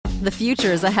The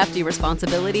future is a hefty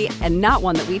responsibility and not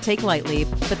one that we take lightly,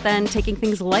 but then taking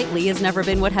things lightly has never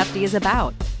been what Hefty is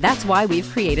about. That's why we've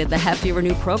created the Hefty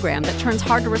Renew program that turns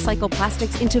hard-to-recycle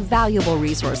plastics into valuable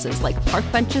resources like park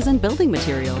benches and building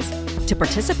materials. To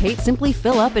participate, simply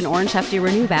fill up an orange Hefty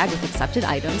Renew bag with accepted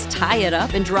items, tie it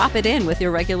up, and drop it in with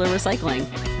your regular recycling.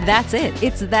 That's it.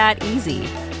 It's that easy.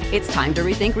 It's time to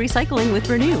rethink recycling with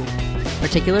Renew.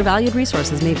 Particular valued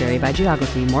resources may vary by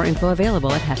geography. More info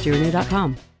available at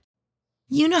heftyrenew.com.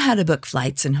 You know how to book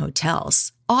flights and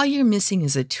hotels. All you're missing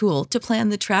is a tool to plan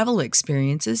the travel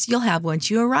experiences you'll have once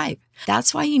you arrive.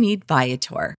 That's why you need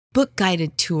Viator. Book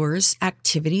guided tours,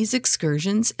 activities,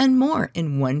 excursions, and more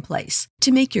in one place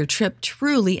to make your trip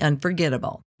truly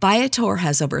unforgettable. Viator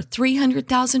has over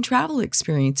 300,000 travel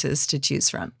experiences to choose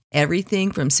from.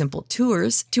 Everything from simple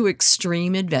tours to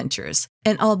extreme adventures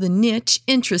and all the niche,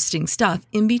 interesting stuff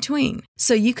in between.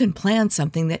 So you can plan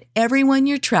something that everyone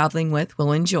you're traveling with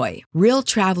will enjoy. Real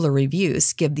traveler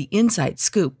reviews give the inside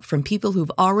scoop from people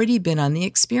who've already been on the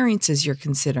experiences you're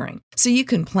considering. So you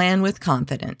can plan with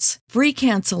confidence. Free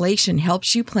cancellation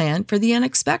helps you plan for the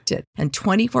unexpected. And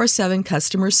 24/7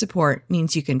 customer support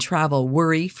means you can travel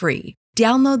worry-free.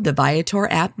 Download the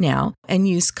Viator app now and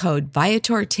use code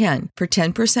Viator10 for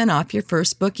 10% off your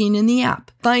first booking in the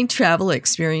app. Find travel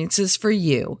experiences for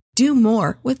you. Do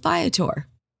more with Viator.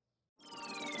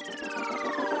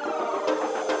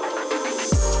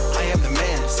 I am the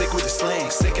man, sick with the slang,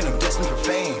 sick and I'm destined for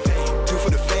fame. Do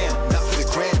for the fam, not for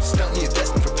the gram, stunting you're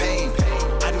destined for pain.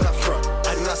 I do not front,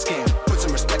 I do not scam, put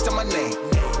some respect on my name.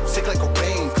 Sick like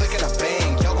Cobain, click and I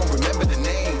bang, y'all gon' remember the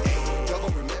name. Y'all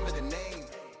gon' remember the name.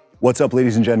 What's up,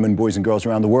 ladies and gentlemen, boys and girls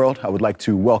around the world? I would like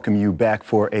to welcome you back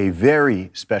for a very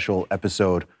special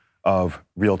episode of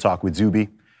Real Talk with Zuby.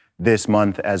 This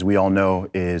month, as we all know,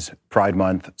 is Pride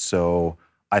Month, so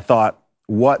I thought,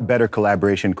 what better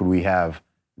collaboration could we have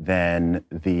than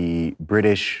the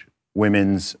British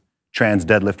women's trans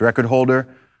deadlift record holder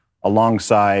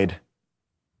alongside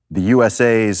the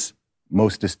USA's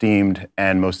most esteemed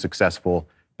and most successful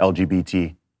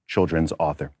LGBT children's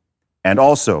author, and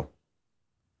also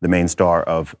the main star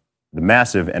of the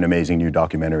massive and amazing new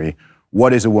documentary,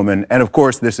 What is a Woman? And of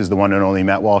course, this is the one and only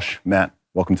Matt Walsh. Matt,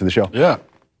 welcome to the show. Yeah,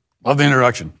 love the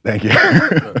introduction. Thank you.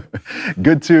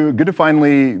 Good to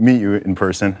finally meet you in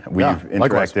person. We've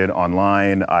interacted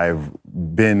online. I've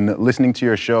been listening to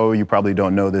your show. You probably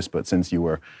don't know this, but since you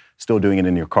were still doing it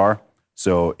in your car.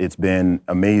 So it's been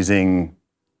amazing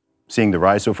seeing the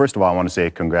rise. So first of all, I want to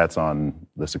say congrats on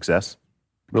the success.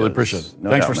 Really appreciate it.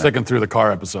 Thanks for sticking through the car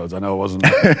episodes. I know it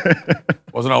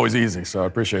wasn't always easy, so I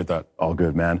appreciate that. All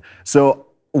good, man. So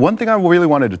one thing I really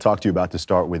wanted to talk to you about to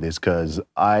start with is because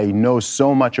I know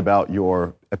so much about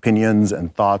your opinions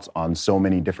and thoughts on so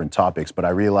many different topics, but I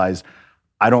realize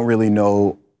I don't really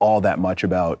know all that much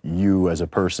about you as a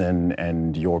person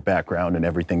and your background and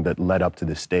everything that led up to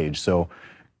this stage. So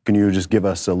can you just give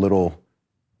us a little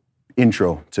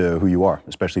intro to who you are,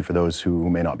 especially for those who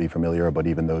may not be familiar, but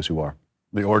even those who are?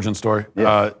 The origin story.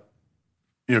 Yeah.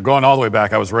 Going all the way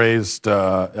back, I was raised.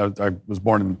 I was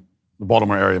born in the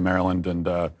Baltimore area, Maryland,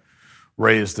 and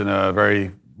raised in a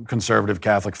very conservative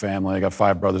Catholic family. I got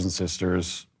 5 brothers and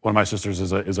sisters. One of my sisters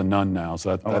is a nun now,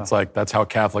 so that's how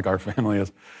Catholic our family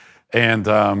is. And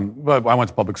but I went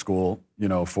to public school,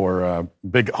 for a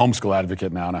big homeschool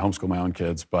advocate now, and I homeschool my own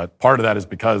kids. But part of that is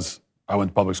because I went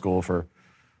to public school for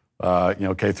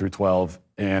K through 12.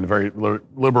 And a very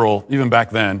liberal, even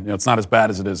back then, it's not as bad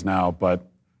as it is now, but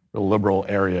a liberal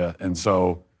area. And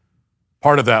so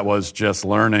part of that was just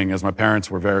learning, as my parents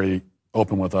were very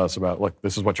open with us about, look,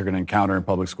 this is what you're going to encounter in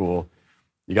public school.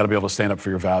 You got to be able to stand up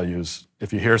for your values.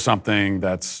 If you hear something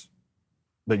that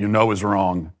is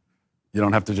wrong, you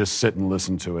don't have to just sit and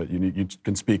listen to it. You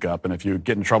can speak up. And if you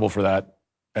get in trouble for that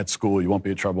at school, you won't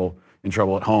be in trouble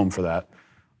at home for that.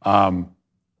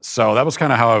 So that was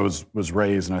kind of how I was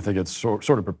raised, and I think it's sort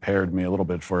of prepared me a little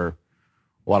bit for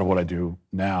a lot of what I do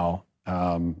now,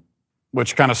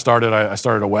 which kind of started, I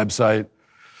started a website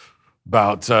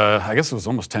about, I guess it was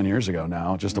almost 10 years ago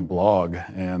now, just a blog,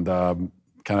 and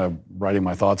kind of writing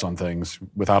my thoughts on things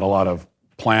without a lot of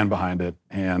plan behind it,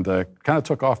 and kind of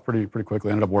took off pretty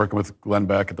quickly. I ended up working with Glenn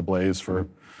Beck at The Blaze for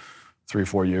 3 or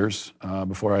 4 years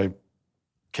before I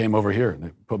came over here.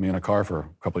 They put me in a car for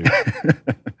a couple of years.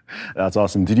 That's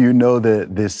awesome. Did you know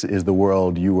that this is the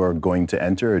world you were going to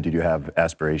enter, or did you have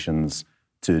aspirations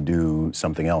to do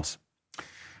something else?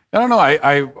 I don't know.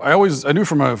 I knew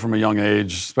from a young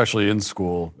age, especially in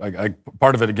school.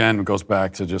 Part of it again goes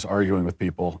back to just arguing with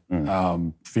people,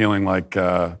 feeling like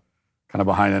kind of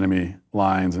behind enemy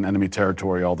lines and enemy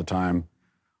territory all the time.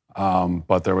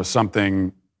 But there was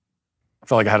something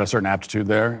felt like I had a certain aptitude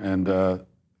there, and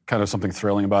kind of something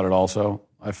thrilling about it also,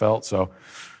 I felt. So,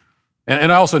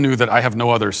 and I also knew that I have no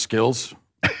other skills.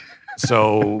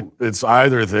 So it's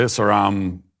either this or I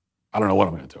don't know what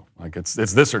I'm going to do. Like it's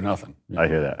this or nothing. I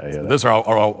hear that. This or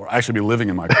I'll actually be living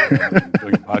in my car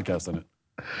doing a podcast in it.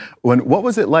 What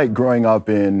was it like growing up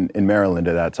in Maryland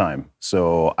at that time?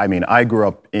 So, I mean, I grew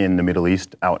up in the Middle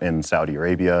East, out in Saudi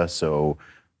Arabia, so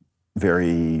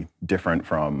very different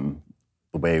from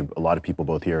the way a lot of people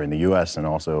both here in the US and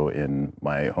also in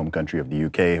my home country of the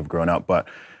UK have grown up. But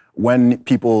when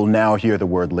people now hear the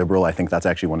word liberal, I think that's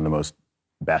actually one of the most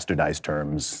bastardized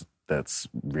terms that's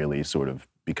really sort of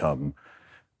become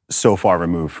so far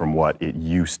removed from what it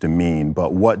used to mean.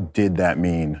 But what did that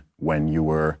mean when you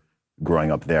were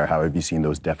growing up there? How have you seen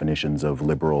those definitions of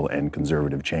liberal and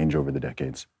conservative change over the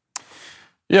decades?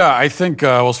 Yeah, I think,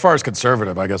 as far as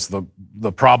conservative, I guess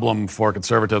the problem for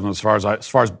conservatism, as far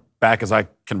as back as I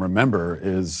can remember,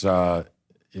 is a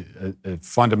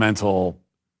fundamental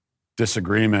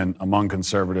disagreement among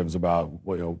conservatives about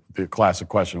the classic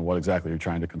question of what exactly you're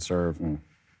trying to conserve.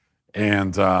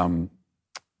 And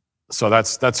so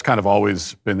that's kind of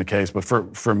always been the case. But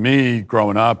for me,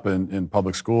 growing up in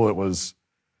public school, it was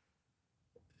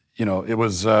I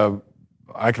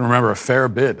can remember a fair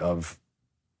bit of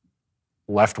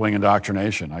left-wing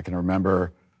indoctrination. I can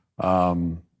remember,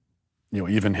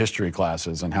 even history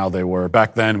classes and how they were.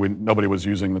 Back then, nobody was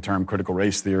using the term critical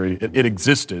race theory. It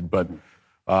existed, but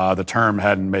the term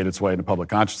hadn't made its way into public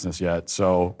consciousness yet.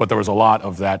 So, but there was a lot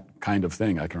of that kind of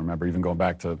thing. I can remember even going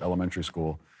back to elementary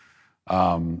school,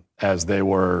 as they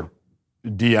were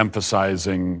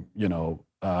de-emphasizing,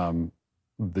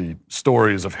 the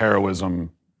stories of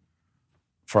heroism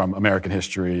from American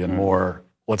history and more,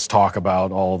 let's talk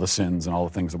about all the sins and all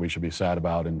the things that we should be sad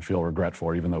about and feel regret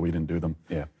for, even though we didn't do them.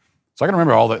 Yeah. So I can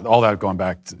remember all that going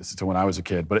back to when I was a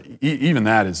kid. But even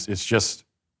that it's just,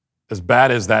 as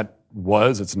bad as that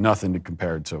was, it's nothing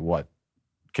compared to what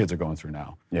kids are going through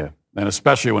now. Yeah. And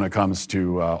especially when it comes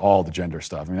to all the gender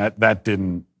stuff. I mean, that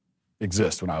didn't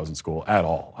exist when I was in school at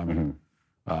all. I mean,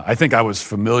 I think I was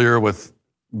familiar with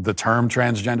the term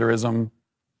transgenderism.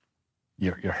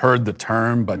 You heard the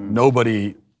term, but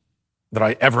nobody that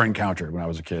I ever encountered when I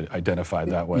was a kid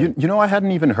identified that way. I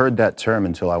hadn't even heard that term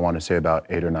until I want to say about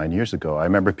 8 or 9 years ago. I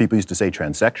remember people used to say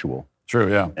transsexual. True,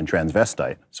 yeah. And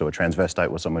transvestite. So a transvestite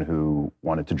was someone who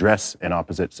wanted to dress in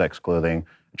opposite sex clothing.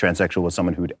 A transsexual was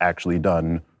someone who'd actually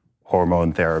done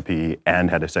hormone therapy and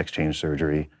had a sex change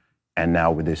surgery. And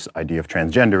now with this idea of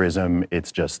transgenderism,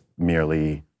 it's just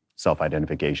merely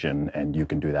self-identification, and you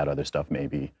can do that other stuff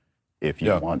maybe if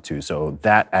you want to. So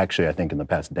that actually, I think in the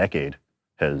past decade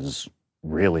has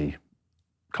really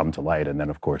come to light. And then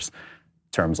of course,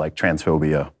 terms like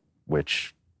transphobia,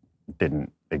 which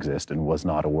didn't exist and was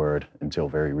not a word until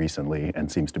very recently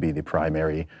and seems to be the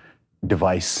primary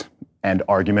device and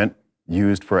argument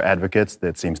used for advocates.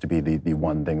 That seems to be the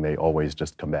one thing they always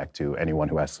just come back to. Anyone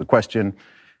who asks a question,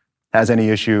 has any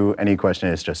issue, any question,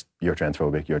 it's just, you're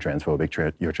transphobic, you're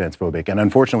transphobic, you're transphobic. And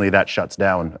unfortunately, that shuts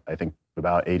down, I think,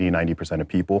 about 80-90% of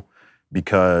people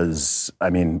because, I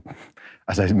mean,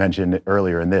 as I mentioned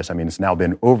earlier in this, I mean, it's now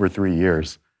been over 3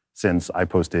 years since I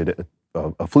posted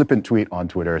a flippant tweet on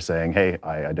Twitter saying, hey,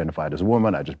 I identified as a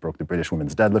woman, I just broke the British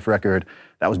women's deadlift record.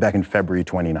 That was back in February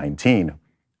 2019,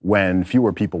 when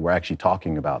fewer people were actually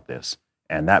talking about this.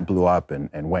 And that blew up and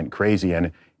went crazy.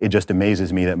 And it just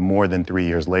amazes me that more than 3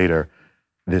 years later,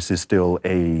 this is still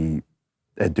a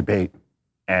debate.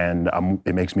 And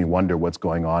it makes me wonder what's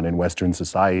going on in Western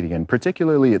society, and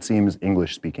particularly, it seems,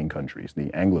 English-speaking countries, the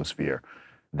Anglosphere,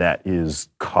 that is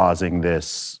causing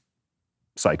this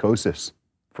psychosis,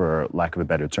 for lack of a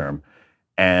better term.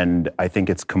 And I think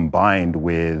it's combined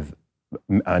with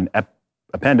a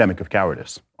pandemic of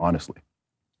cowardice, honestly.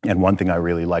 And one thing I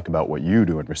really like about what you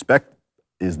do and respect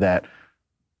is that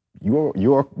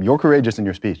you're courageous in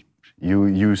your speech.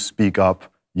 You speak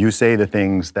up, you say the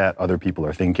things that other people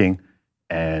are thinking,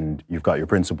 and you've got your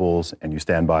principles and you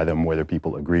stand by them whether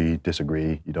people agree,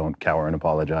 disagree. You don't cower and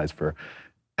apologize for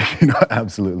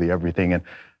absolutely everything. And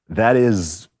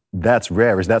that's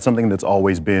rare. Is that something that's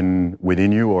always been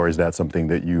within you, or is that something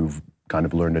that you've kind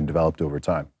of learned and developed over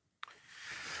time?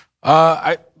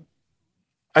 I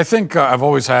think I've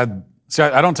always had. See,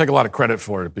 I don't take a lot of credit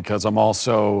for it because I'm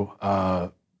also.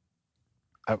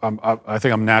 I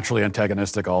think I'm naturally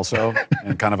antagonistic also,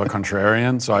 and kind of a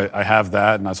contrarian. So I have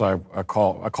that, and so I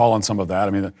call on some of that.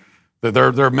 I mean, there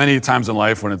are many times in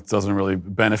life when it doesn't really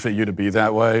benefit you to be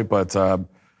that way, but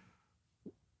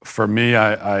for me,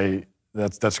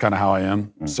 that's kind of how I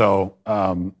am. So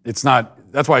it's not.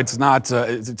 That's why it's not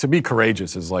to be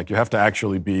courageous is like you have to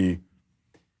actually be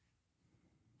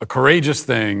a courageous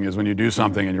thing is when you do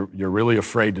something and you're really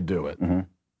afraid to do it,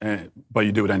 but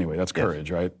you do it anyway. That's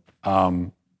courage, right?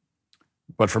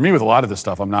 But for me, with a lot of this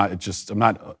stuff, I'm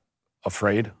not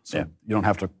afraid. So you don't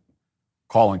have to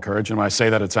call on courage. And when I say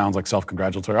that, it sounds like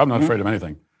self-congratulatory. I'm not afraid of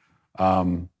anything.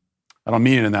 I don't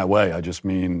mean it in that way. I just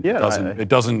mean it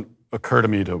doesn't occur to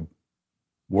me to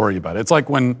worry about it. It's like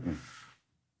when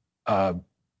a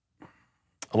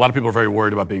lot of people are very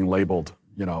worried about being labeled,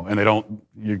 and they don't.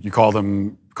 You call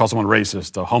someone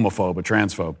racist, a homophobe, a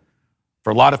transphobe. For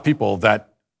a lot of people,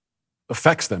 that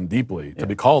affects them deeply to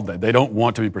be called that. They don't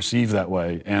want to be perceived that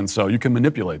way, and so you can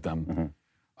manipulate them.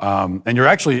 And you're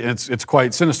actually, it's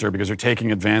quite sinister because you're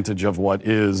taking advantage of what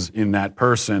is in that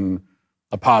person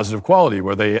a positive quality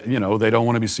where they don't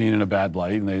want to be seen in a bad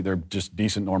light and they're just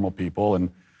decent, normal people. And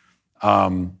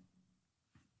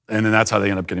then that's how they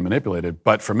end up getting manipulated.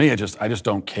 But for me, I just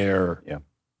don't care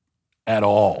at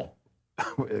all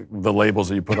the labels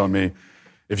that you put on me.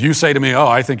 If you say to me, "Oh,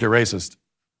 I think you're racist,"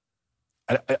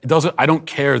 I don't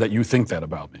care that you think that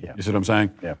about me. You see what I'm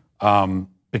saying? Yeah.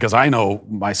 Because I know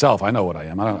myself, I know what I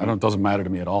am. It doesn't matter to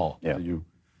me at all. Yeah.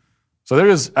 So there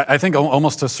is, I think,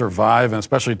 almost to survive, and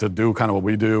especially to do kind of what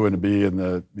we do, and to be in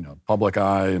the public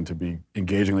eye, and to be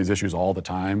engaging in these issues all the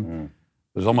time.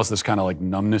 There's almost this kind of like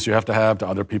numbness you have to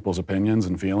other people's opinions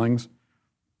and feelings.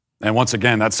 And once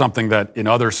again, that's something that in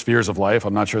other spheres of life,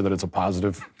 I'm not sure that it's a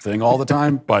positive thing all the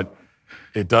time, but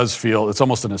it does feel it's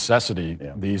almost a necessity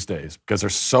these days because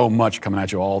there's so much coming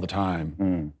at you all the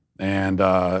time, and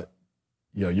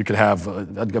you could have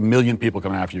a million people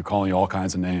coming after you, calling you all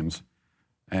kinds of names.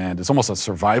 And it's almost a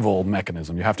survival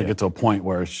mechanism. You have to get to a point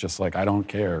where it's just like, I don't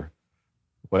care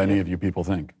what any of you people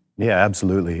think. Yeah,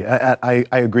 absolutely. I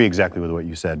agree exactly with what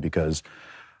you said because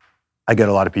I get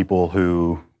a lot of people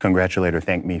who congratulate or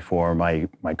thank me for my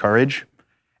courage.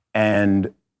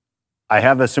 And I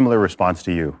have a similar response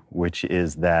to you, which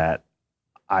is that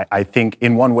I think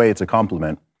in one way it's a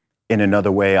compliment. In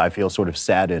another way, I feel sort of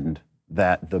saddened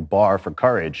that the bar for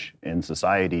courage in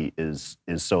society is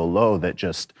so low that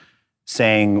just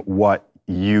saying what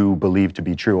you believe to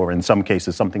be true, or in some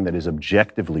cases something that is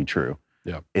objectively true,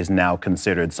 is now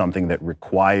considered something that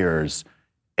requires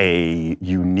a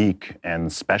unique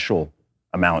and special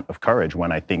amount of courage,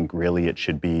 when I think really it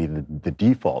should be the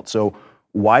default. So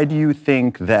why do you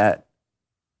think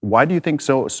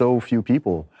so few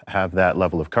people have that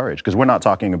level of courage? Because we're not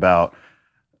talking about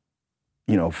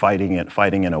fighting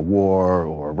in a war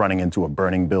or running into a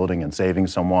burning building and saving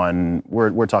someone.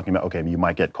 We're talking about, okay, you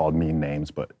might get called mean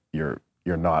names, but you're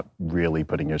not really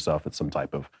putting yourself at some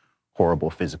type of horrible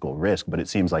physical risk. But it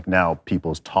seems like now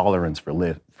people's tolerance for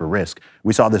risk,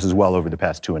 we saw this as well over the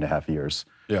past 2.5 years.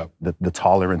 Yeah, the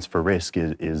tolerance for risk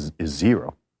is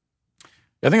zero.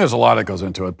 I think there's a lot that goes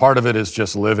into it. Part of it is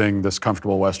just living this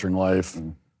comfortable Western life,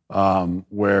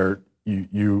 where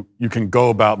you can go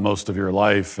about most of your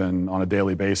life and on a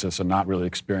daily basis and not really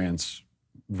experience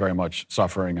very much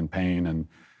suffering and pain. And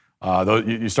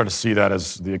you start to see that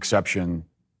as the exception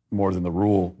more than the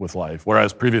rule with life.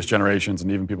 Whereas previous generations and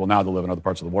even people now that live in other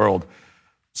parts of the world,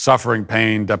 suffering,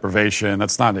 pain, deprivation,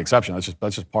 that's not an exception.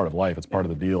 That's just part of life. It's part of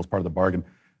the deal. It's part of the bargain.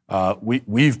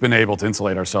 We've been able to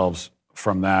insulate ourselves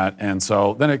from that. And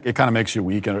so then it kind of makes you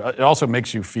weak. And it also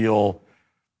makes you feel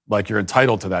like you're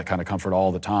entitled to that kind of comfort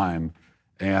all the time.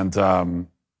 And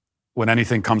when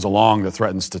anything comes along that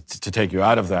threatens to take you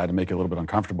out of that and make you a little bit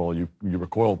uncomfortable, you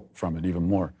recoil from it even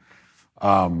more.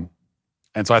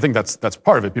 And so I think that's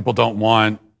part of it. People don't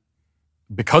want,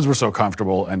 because we're so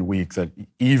comfortable and weak, that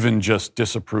even just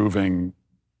disapproving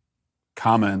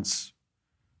comments,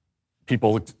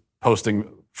 people posting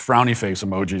frowny face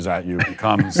emojis at you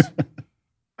becomes,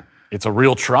 it's a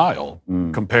real trial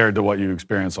compared to what you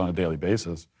experience on a daily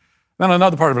basis. Then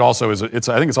another part of it also is, I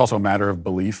think it's also a matter of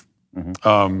belief.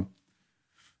 And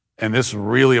this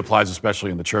really applies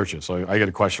especially in the churches. So I get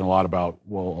a question a lot about,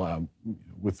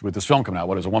 with this film coming out,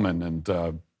 what is a woman? And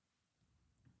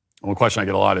one question I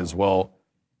get a lot is, why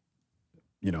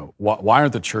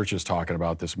aren't the churches talking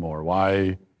about this more?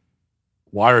 Why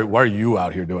are you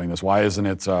out here doing this? Why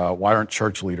aren't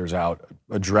church leaders out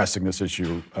addressing this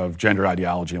issue of gender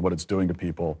ideology and what it's doing to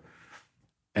people?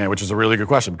 And which is a really good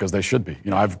question, because they should be.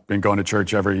 I've been going to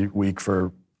church every week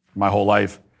for my whole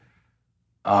life.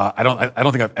 I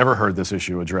don't think I've ever heard this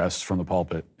issue addressed from the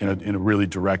pulpit in a really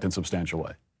direct and substantial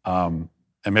way.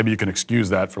 And maybe you can excuse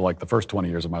that for like the first 20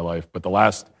 years of my life, but the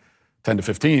last 10 to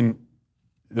 15,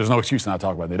 there's no excuse not to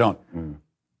talk about it. They don't.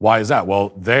 Why is that?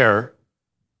 Well, there's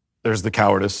the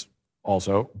cowardice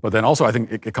also, but then also I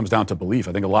think it comes down to belief.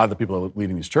 I think a lot of the people that are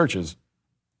leading these churches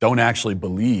don't actually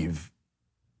believe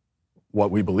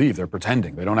what we believe. They're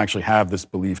pretending. They don't actually have this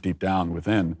belief deep down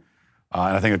within.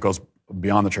 And I think it goes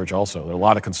beyond the church also. There are a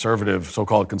lot of conservative,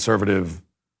 so-called conservative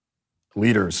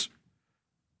leaders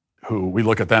who we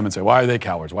look at them and say, why are they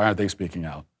cowards? Why aren't they speaking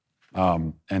out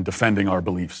and defending our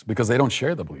beliefs? Because they don't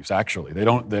share the beliefs, actually. They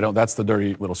don't. That's the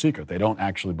dirty little secret. They don't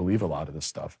actually believe a lot of this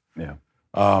stuff. Yeah.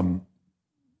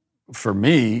 For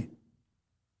me,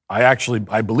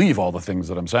 I believe all the things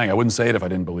that I'm saying. I wouldn't say it if I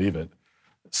didn't believe it.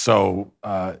 So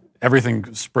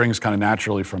everything springs kind of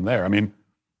naturally from there. I mean,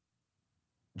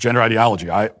 gender ideology,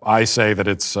 I say that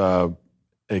it's a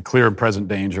clear and present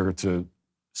danger to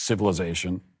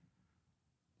civilization.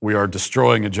 We are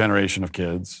destroying a generation of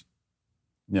kids.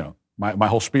 You know, my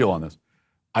whole spiel on this.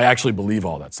 I actually believe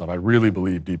all that stuff. I really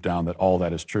believe deep down that all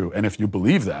that is true. And if you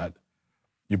believe that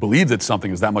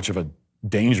something is that much of a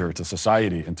danger to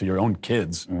society and to your own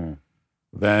kids,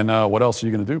 then what else are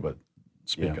you going to do but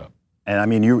speak up? And I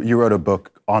mean, you wrote a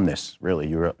book on this, really.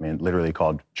 You wrote, literally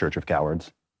called Church of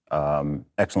Cowards.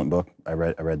 Excellent book. I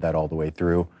read that all the way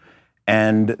through.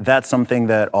 And that's something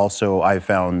that also I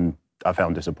found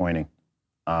disappointing.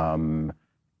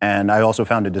 And I also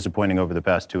found it disappointing over the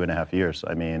past 2.5 years.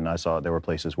 I mean, I saw there were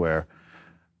places where,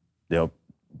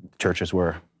 churches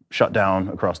were shut down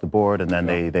across the board, and then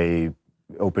they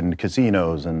opened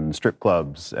casinos and strip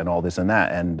clubs and all this and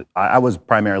that. And I was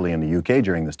primarily in the UK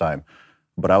during this time,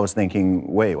 but I was thinking,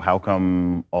 wait, how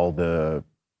come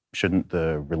shouldn't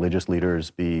the religious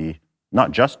leaders be,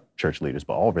 not just church leaders,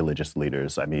 but all religious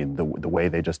leaders? I mean, the way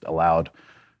they just allowed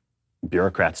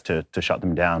bureaucrats to shut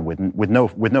them down with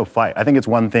no fight. I think it's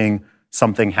one thing,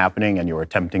 something happening and you're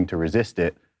attempting to resist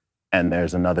it, and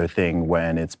there's another thing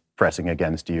when it's pressing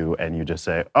against you and you just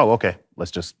say, oh, okay,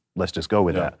 let's just go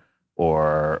with that.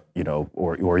 Or,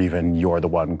 or even you're the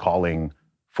one calling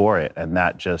for it. And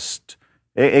that just,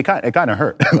 it kind of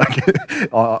hurt.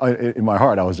 In my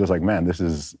heart, I was just like, man, this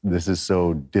is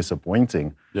so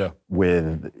disappointing. Yeah.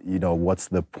 With, what's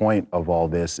the point of all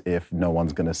this if no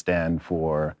one's going to stand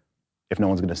for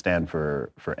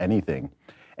anything?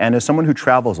 And as someone who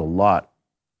travels a lot,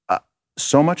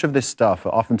 so much of this stuff,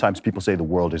 oftentimes people say the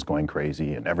world is going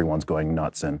crazy and everyone's going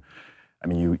nuts. And I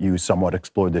mean, you somewhat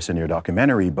explored this in your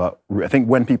documentary, but I think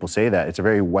when people say that, it's a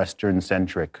very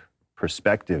Western-centric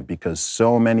perspective, because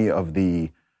so many of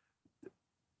the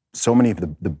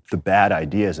bad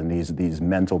ideas and these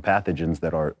mental pathogens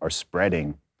that are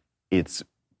spreading, it's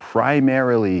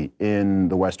primarily in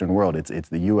the Western world. It's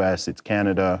the US, it's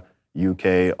Canada,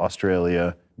 UK,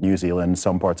 Australia, New Zealand,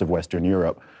 some parts of Western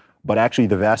Europe. But actually,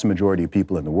 the vast majority of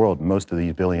people in the world, most of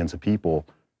these billions of people,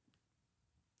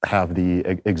 have the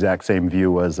exact same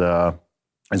view as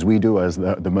we do, as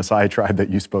the Maasai tribe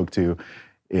that you spoke to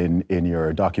in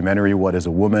your documentary, What is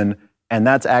a Woman? And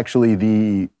that's actually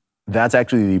the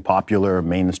popular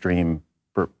mainstream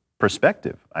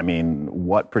perspective. I mean,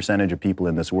 what percentage of people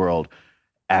in this world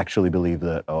actually believe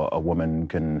that a woman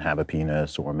can have a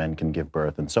penis or men can give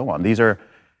birth and so on? These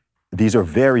are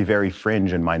very, very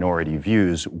fringe and minority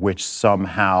views, which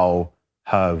somehow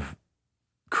have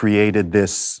created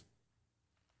this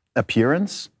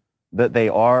appearance that they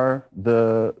are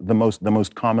the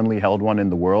most commonly held one in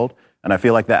the world. And I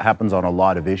feel like that happens on a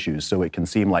lot of issues. So it can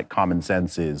seem like common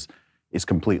sense is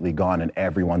completely gone and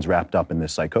everyone's wrapped up in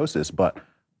this psychosis. But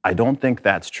I don't think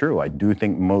that's true. I do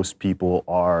think most people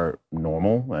are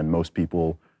normal and most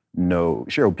people know,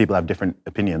 sure, people have different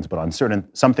opinions, but on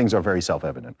some things are very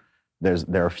self-evident.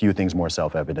 There are a few things more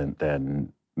self-evident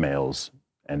than males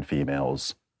and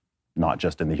females, not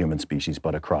just in the human species,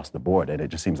 but across the board. And it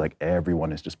just seems like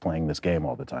everyone is just playing this game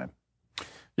all the time.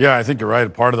 Yeah, I think you're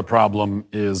right. Part of the problem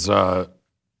is,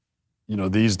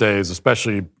 these days,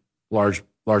 especially large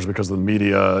because of the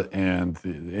media and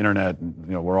the internet,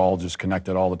 we're all just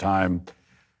connected all the time,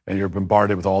 and you're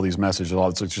bombarded with all these messages.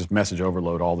 It's just message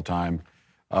overload all the time.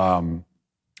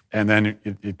 And then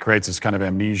it creates this kind of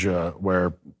amnesia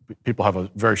where people have a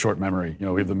very short memory.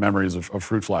 We have the memories of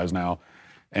fruit flies now.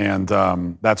 And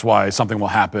that's why something will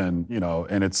happen,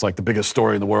 and it's like the biggest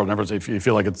story in the world. And you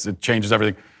feel like it changes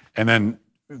everything. And then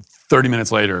 30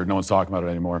 minutes later, no one's talking about it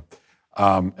anymore.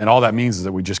 And all that means is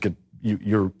that we just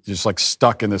you're just like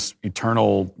stuck in this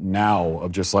eternal now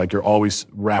of just like you're always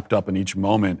wrapped up in each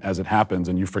moment as it happens,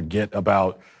 and you forget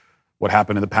about what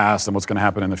happened in the past and what's going to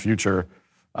happen in the future.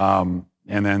 And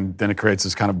then it creates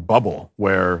this kind of bubble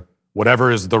where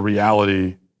whatever is the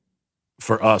reality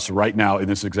for us right now in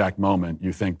this exact moment,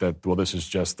 you think that, well, this is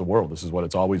just the world. This is what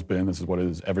it's always been. This is what it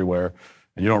is everywhere.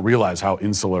 And you don't realize how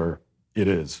insular it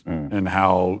is and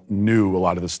how new a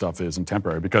lot of this stuff is and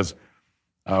temporary. Because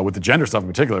with the gender stuff in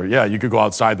particular, yeah, you could go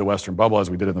outside the Western bubble, as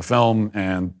we did in the film,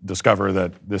 and discover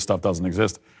that this stuff doesn't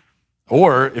exist.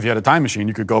 Or if you had a time machine,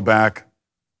 you could go back,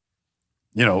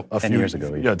 a 10 few years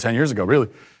ago. Yeah, 10 years ago, really,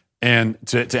 and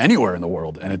to anywhere in the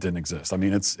world, and it didn't exist. I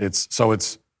mean,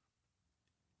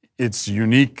 it's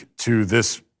unique to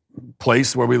this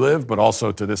place where we live, but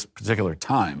also to this particular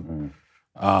time.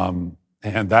 And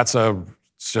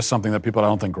it's just something that people I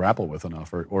don't think grapple with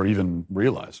enough or even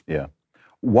realize. Yeah.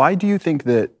 Why do you think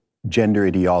that gender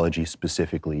ideology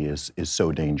specifically is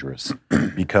so dangerous?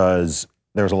 Because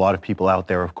there's a lot of people out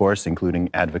there, of course, including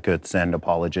advocates and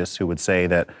apologists, who would say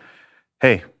that,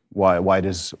 hey, why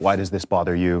does this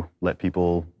bother you? Let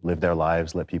people live their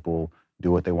lives, let people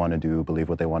do what they want to do, believe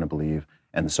what they want to believe,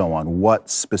 and so on. What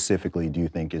specifically do you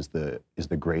think is the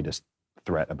greatest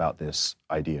threat about this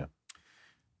idea?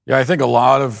 Yeah, I think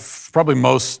probably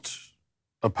most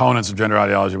opponents of gender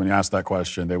ideology, when you ask that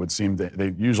question,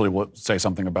 they usually will say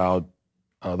something about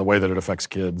the way that it affects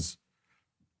kids,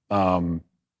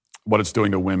 what it's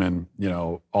doing to women,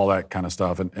 all that kind of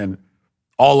stuff, and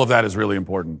all of that is really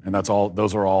important, and all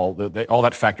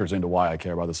that factors into why I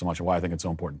care about this so much and why I think it's so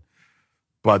important.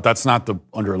 But that's not the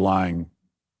underlying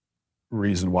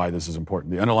reason why this is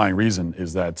important. The underlying reason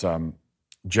is that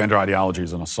gender ideology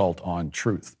is an assault on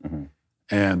truth. Mm-hmm.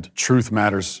 And truth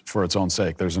matters for its own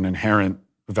sake. There's an inherent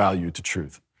value to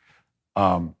truth.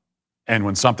 And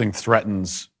when something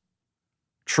threatens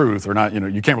truth, or not,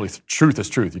 you can't really, truth is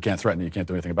truth. You can't threaten it, you can't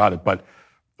do anything about it. But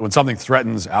when something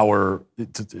threatens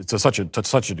to such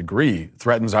a degree,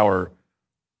 threatens our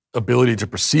ability to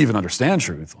perceive and understand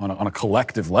truth on a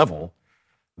collective level,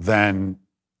 then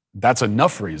that's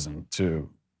enough reason to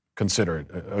consider it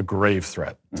a grave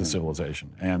threat to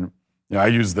civilization. And I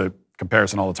use the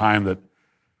comparison all the time that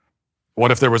what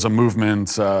if there was a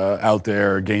movement out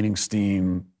there gaining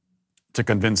steam to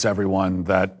convince everyone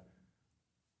that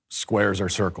squares are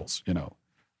circles?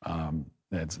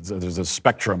 There's a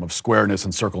spectrum of squareness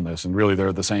and circleness, and really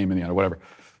they're the same, and whatever.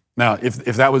 Now, if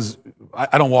that was,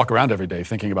 I don't walk around every day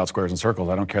thinking about squares and circles.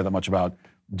 I don't care that much about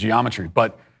geometry.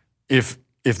 But if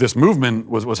this movement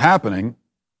was happening,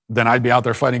 then I'd be out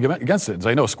there fighting against it and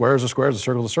say, no, squares are squares,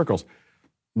 circles are circles.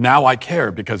 Now I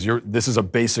care because this is a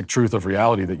basic truth of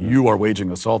reality that you are waging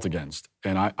assault against.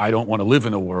 And I don't want to live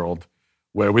in a world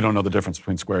where we don't know the difference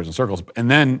between squares and circles.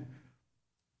 And then,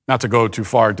 not to go too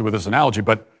far with this analogy,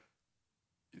 but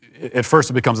at first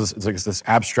it becomes this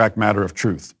abstract matter of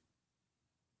truth.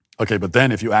 Okay, but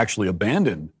then if you actually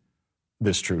abandon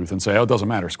this truth and say, oh, it doesn't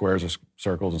matter, squares are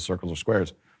circles and circles are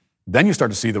squares, then you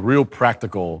start to see the real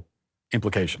practical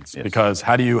implications. Yes. Because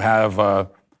how do you have, how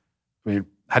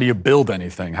do you build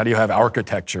anything? How do you have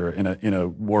architecture in a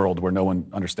world where no one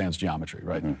understands geometry,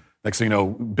 right? Mm-hmm. Next thing you know,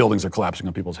 buildings are collapsing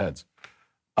on people's heads.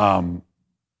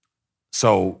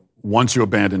 So once you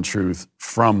abandon truth,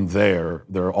 from there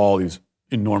are all these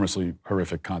enormously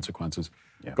horrific consequences.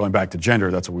 Yeah. Going back to gender,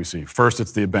 that's what we see. First,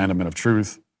 it's the abandonment of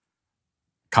truth.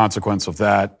 Consequence of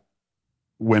that,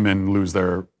 women lose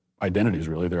their identities,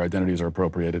 really. Their identities are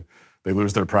appropriated. They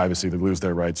lose their privacy. They lose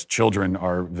their rights. Children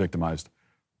are victimized.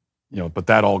 But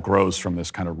that all grows from this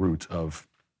kind of root of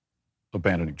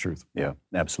abandoning truth. Yeah,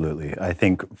 absolutely. I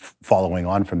think following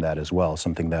on from that as well,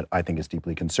 something that I think is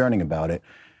deeply concerning about it,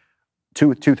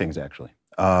 two things actually.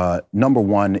 Number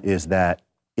one is that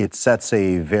it sets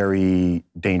a very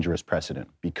dangerous precedent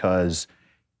because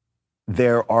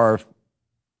there's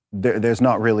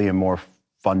not really a more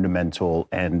fundamental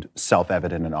and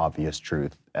self-evident and obvious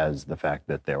truth as the fact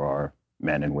that there are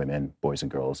men and women, boys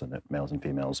and girls, and that males and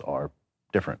females are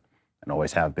different and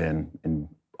always have been in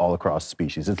all across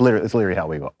species. It's literally how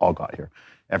we all got here.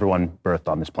 Everyone birthed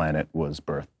on this planet was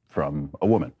birthed from a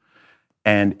woman.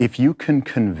 And if you can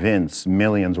convince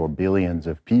millions or billions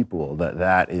of people that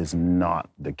that is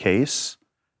not the case,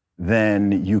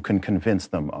 then you can convince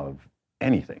them of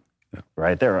anything,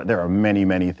 right? There are many,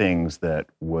 many things that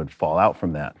would fall out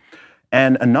from that.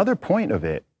 And another point of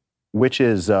it, which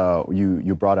is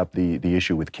you brought up the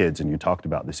issue with kids, and you talked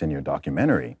about this in your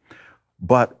documentary,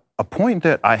 but a point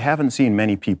that I haven't seen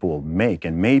many people make,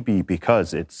 and maybe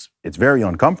because it's very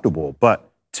uncomfortable,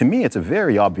 but to me it's a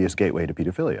very obvious gateway to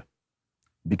pedophilia.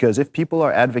 Because if people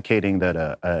are advocating that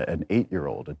an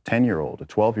 8-year-old, a 10-year-old, a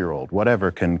 12-year-old, whatever,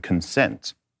 can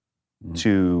consent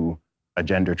to a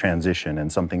gender transition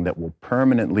and something that will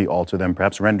permanently alter them,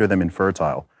 perhaps render them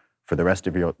infertile for the rest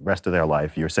of their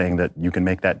life, you're saying that you can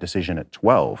make that decision at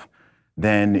 12,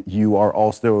 then you are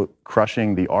also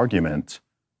crushing the argument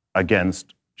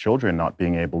against children not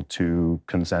being able to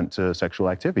consent to sexual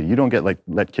activity. You don't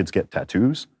let kids get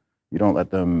tattoos. You don't let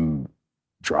them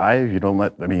drive.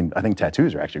 I think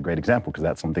tattoos are actually a great example because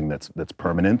that's something that's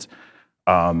permanent.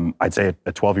 I'd say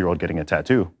a 12-year-old getting a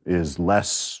tattoo is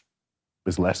less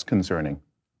concerning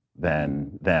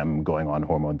than them going on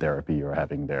hormone therapy or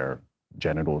having their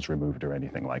genitals removed or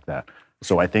anything like that.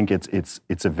 So I think it's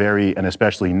a very, and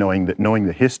especially knowing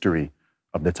the history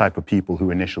of the type of people who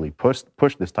initially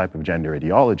pushed this type of gender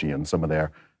ideology and some of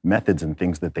their methods and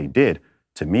things that they did,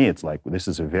 to me it's like, this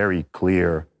is a very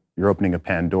clear, you're opening a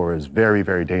Pandora's, very,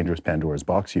 very dangerous Pandora's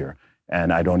box here.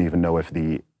 And I don't even know if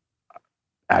the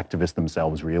activists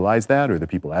themselves realize that or the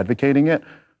people advocating it,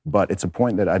 but it's a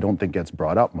point that I don't think gets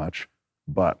brought up much.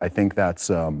 But I think that's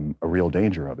a real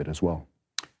danger of it as well.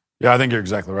 Yeah, I think you're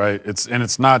exactly right.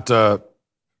 It's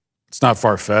not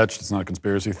far-fetched. It's not a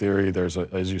conspiracy theory.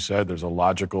 As you said, there's a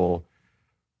logical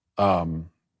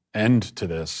end to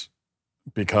this,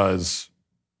 because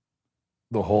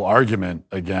the whole argument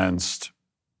against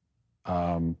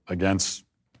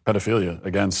pedophilia,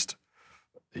 against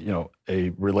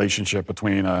a relationship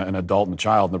between an adult and a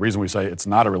child, and the reason we say it's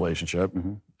not a relationship,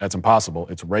 that's impossible.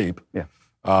 It's rape. Yeah.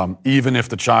 Even if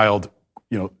the child,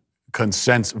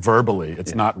 consents verbally,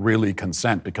 it's not really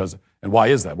consent, because, and why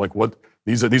is that? Like, what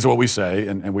these are what we say,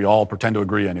 and we all pretend to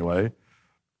agree anyway.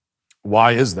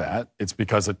 Why is that? It's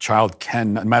because a child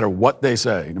can, no matter what they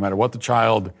say, no matter what the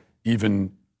child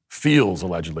even feels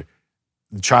allegedly,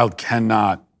 the child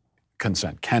cannot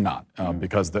consent,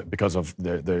 because of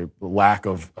the lack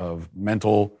of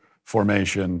mental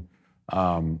formation,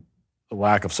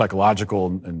 lack of psychological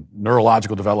and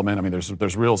neurological development. I mean,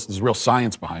 there's real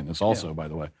science behind this also, by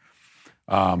the way.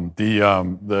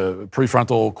 The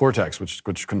prefrontal cortex,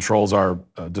 which controls our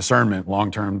discernment,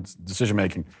 long-term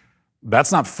decision-making,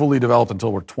 that's not fully developed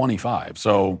until we're 25.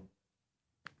 So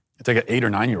take an 8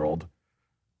 or 9-year-old,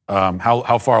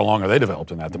 how far along are they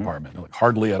developed in that department? Like,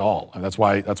 hardly at all. And that's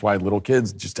why little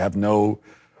kids just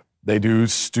they do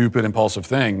stupid, impulsive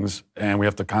things, and we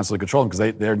have to constantly control them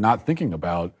because they're not thinking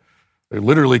about, they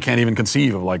literally can't even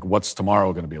conceive of like what's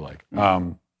tomorrow going to be like.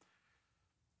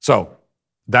 So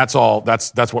that's all.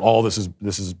 That's what all this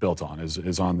is built on,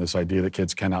 is on this idea that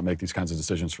kids cannot make these kinds of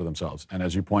decisions for themselves. And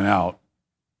as you point out,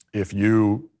 if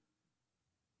you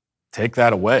take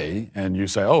that away and you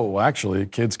say, oh, well, actually,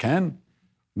 kids can,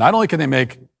 not only can they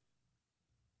make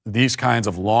these kinds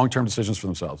of long-term decisions for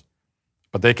themselves,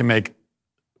 but they can make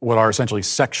what are essentially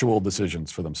sexual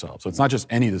decisions for themselves. So it's not just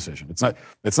any decision.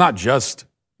 It's not just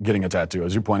getting a tattoo.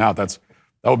 As you point out, that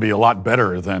would be a lot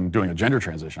better than doing a gender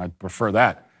transition. I'd prefer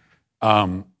that.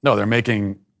 No, they're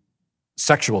making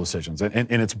sexual decisions,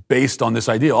 and it's based on this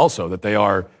idea also that they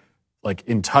are like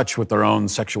in touch with their own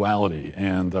sexuality.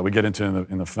 And we get into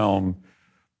in the film,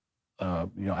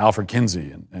 Alfred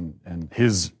Kinsey and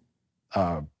his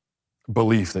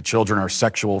belief that children are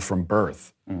sexual from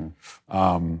birth.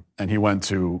 And he went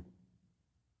to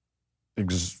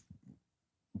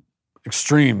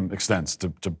extreme extents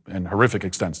and horrific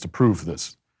extents to prove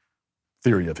this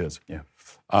theory of his. Yeah.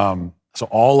 So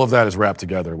all of that is wrapped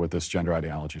together with this gender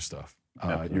ideology stuff.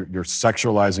 You're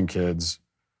sexualizing kids.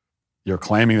 You're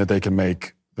claiming that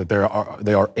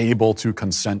they are able to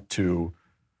consent to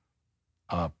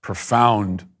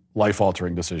profound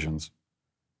life-altering decisions.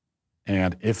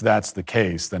 And if that's the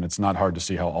case, then it's not hard to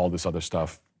see how all this other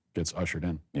stuff gets ushered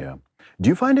in. Yeah. Do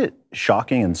you find it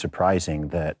shocking and surprising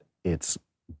that it's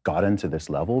gotten to this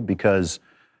level? Because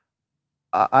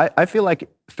I feel like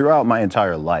throughout my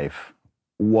entire life,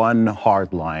 one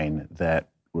hard line that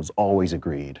was always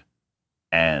agreed,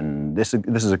 and this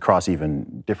is across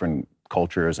even different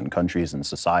cultures and countries and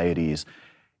societies,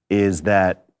 is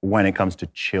that when it comes to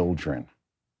children,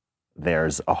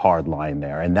 there's a hard line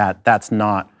there, and that's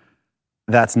not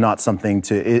something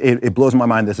to. It blows my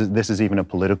mind. This is even a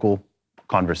political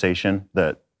conversation,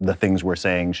 that the things we're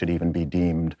saying should even be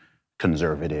deemed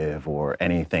conservative or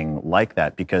anything like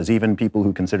that, because even people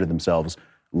who consider themselves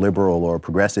liberal or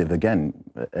progressive, again,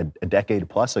 a decade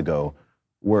plus ago,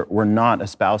 were not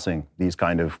espousing these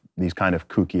kind of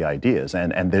kooky ideas,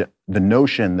 and the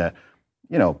notion that,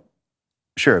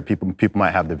 sure, people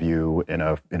might have the view in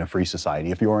a free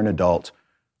society, if you're an adult,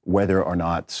 whether or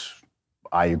not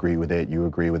I agree with it, you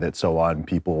agree with it, so on,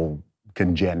 people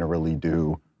can generally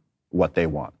do what they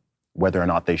want. Whether or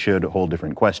not they should, a whole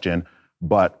different question.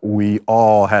 But we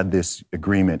all had this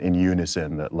agreement in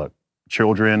unison that, look,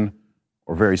 children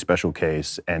are a very special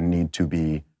case and need to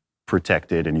be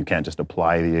protected, and you can't just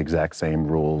apply the exact same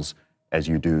rules as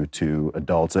you do to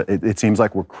adults. It seems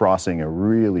like we're crossing a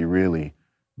really, really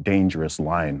dangerous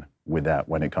line with that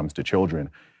when it comes to children.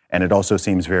 And it also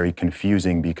seems very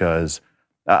confusing because,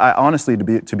 I honestly,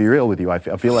 to be real with you, I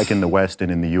feel like in the West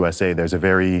and in the USA, there's a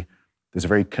very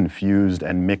confused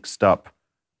and mixed up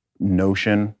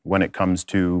notion when it comes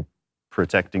to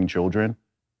protecting children.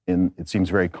 it seems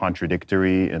very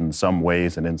contradictory in some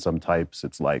ways, and in some types,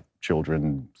 it's like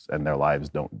children and their lives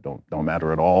don't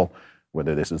matter at all.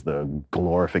 Whether this is the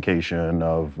glorification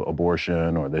of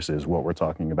abortion or this is what we're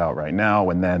talking about right now,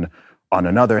 and then on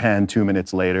another hand, 2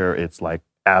 minutes later, it's like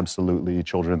absolutely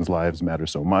children's lives matter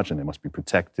so much and they must be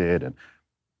protected. And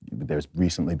there's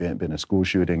recently been a school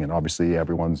shooting, and obviously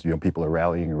everyone's people are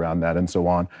rallying around that and so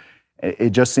on.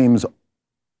 It just seems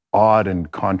odd and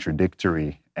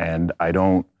contradictory, and I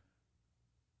don't.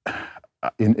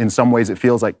 In some ways, it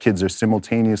feels like kids are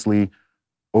simultaneously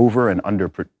over and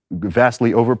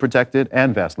vastly overprotected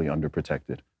and vastly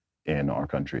underprotected in our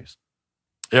countries.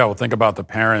 Yeah, well, think about the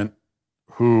parent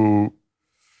who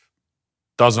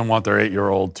doesn't want their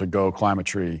 8-year-old to go climb a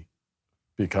tree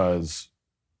because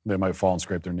they might fall and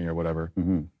scrape their knee or whatever.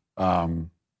 Mm-hmm.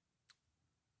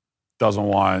 Doesn't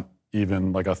want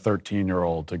even like a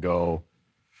 13-year-old to go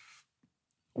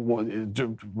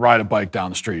ride a bike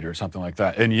down the street or something like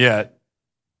that. And yet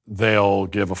they'll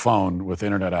give a phone with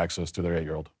internet access to their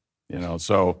 8-year-old.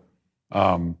 So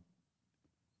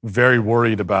very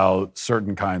worried about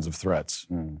certain kinds of threats,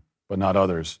 but not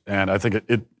others. And I think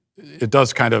it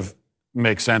does kind of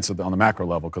make sense on the macro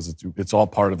level, because it's all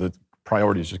part of the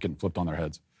priorities just getting flipped on their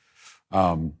heads.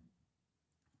 And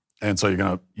so you're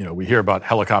going to, we hear about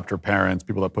helicopter parents,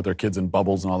 people that put their kids in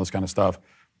bubbles and all this kind of stuff.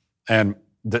 And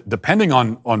depending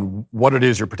on what it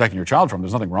is you're protecting your child from,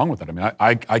 there's nothing wrong with it. I mean,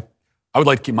 I would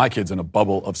like to keep my kids in a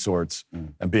bubble of sorts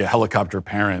and be a helicopter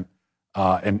parent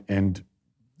and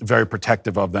very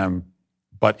protective of them,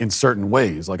 but in certain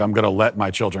ways. Like, I'm going to let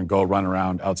my children go run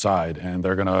around outside, and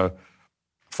they're going to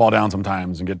fall down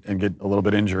sometimes and get a little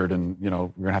bit injured, and we're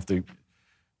going to have to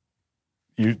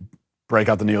break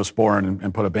out the Neosporin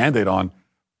and put a Band-Aid on.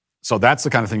 So that's the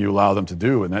kind of thing you allow them to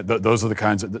do, and those are the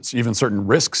kinds of even certain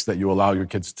risks that you allow your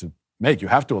kids to make. You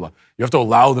have to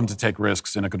allow them to take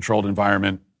risks in a controlled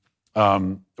environment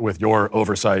with your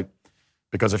oversight,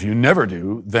 because if you never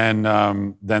do, then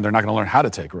they're not going to learn how to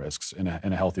take risks in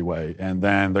a healthy way, and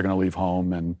then they're going to leave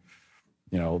home, and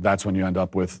that's when you end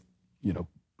up with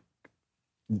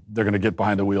they're going to get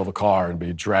behind the wheel of a car and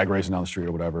be drag racing down the street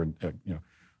or whatever, and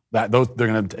they're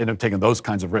going to end up taking those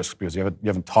kinds of risks because you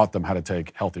haven't taught them how to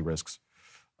take healthy risks.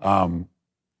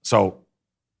 So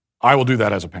I will do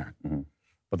that as a parent. Mm-hmm.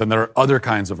 But then there are other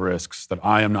kinds of risks that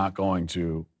I am not going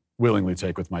to willingly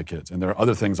take with my kids. And there are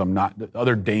other things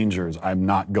other dangers I'm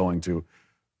not going to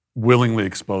willingly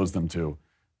expose them to.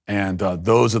 And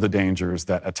those are the dangers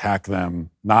that attack them,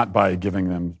 not by giving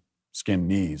them skinned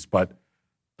knees, but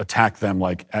attack them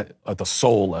like at the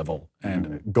soul level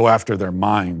and go after their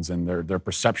minds and their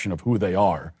perception of who they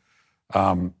are.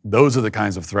 Those are the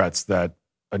kinds of threats that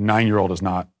a 9-year-old is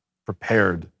not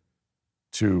prepared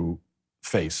to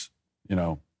face,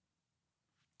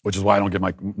 which is why I don't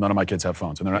none of my kids have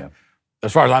phones. And they're not,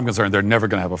 as far as I'm concerned, they're never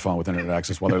going to have a phone with internet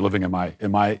access while they're living in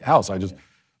my house.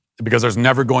 Because there's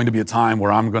never going to be a time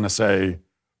where I'm going to say,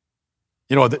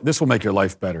 this will make your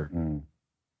life better.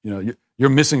 You're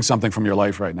missing something from your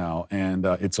life right now, and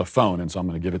it's a phone, and so I'm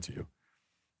going to give it to you.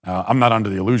 I'm not under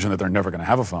the illusion that they're never going to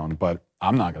have a phone, but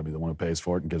I'm not going to be the one who pays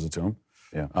for it and gives it to them.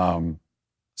 Yeah.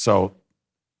 So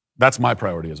that's my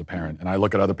priority as a parent. And I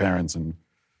look at other parents and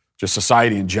just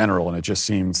society in general, and it just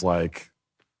seems like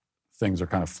things are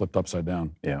kind of flipped upside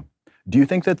down. Yeah. Do you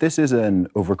think that this is an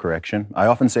overcorrection? I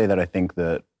often say that I think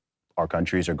that our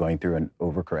countries are going through an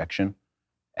overcorrection,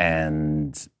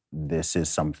 and this is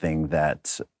something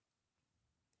that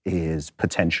is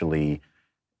potentially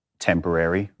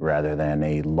temporary rather than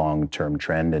a long-term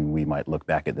trend, and we might look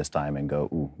back at this time and go,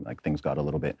 ooh, like things got a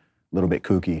little bit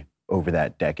kooky over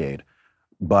that decade.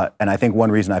 And I think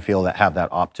one reason I feel that have that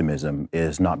optimism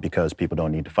is not because people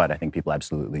don't need to fight. I think people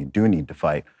absolutely do need to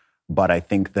fight, but I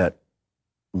think that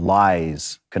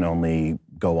lies can only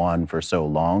go on for so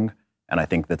long, and I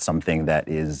think that something that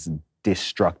is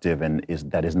destructive and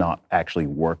that is not actually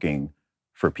working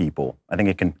for people, I think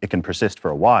it can persist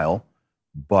for a while,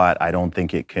 but I don't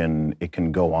think it can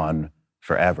go on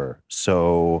forever.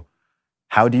 So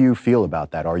how do you feel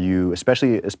about that? Are you,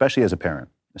 especially as a parent,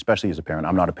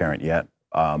 I'm not a parent yet,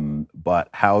 but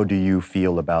how do you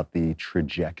feel about the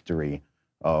trajectory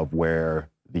of where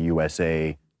the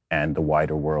USA and the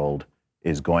wider world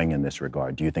is going in this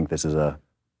regard? Do you think this is a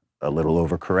little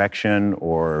overcorrection,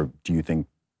 or do you think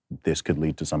this could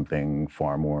lead to something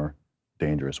far more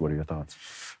dangerous? What are your thoughts?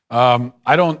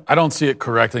 I don't see it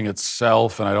correcting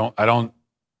itself, and I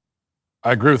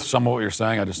agree with some of what you're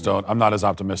saying. I'm not as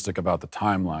optimistic about the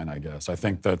timeline, I guess. I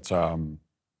think that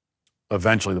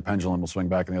eventually the pendulum will swing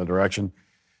back in the other direction.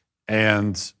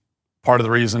 And part of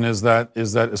the reason is that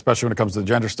especially when it comes to the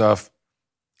gender stuff,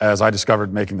 as I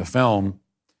discovered making the film,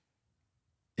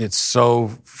 it's so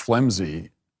flimsy.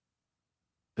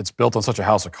 It's built on such a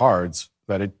house of cards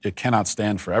that it cannot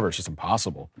stand forever. It's just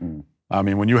impossible. I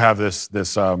mean, when you have this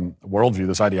worldview,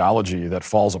 this ideology that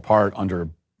falls apart under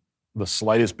the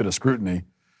slightest bit of scrutiny,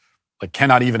 like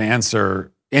cannot even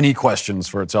answer any questions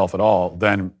for itself at all,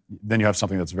 then you have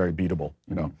something that's very beatable.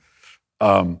 You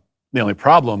know, the only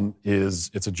problem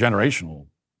is it's a generational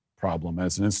problem and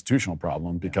it's an institutional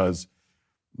problem because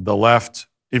the left,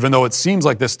 even though it seems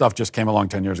like this stuff just came along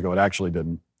 10 years ago, it actually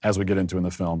didn't. As we get into in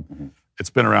the film, it's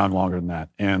been around longer than that,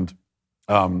 and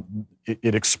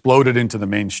it exploded into the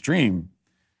mainstream.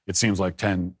 It seems like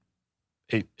 10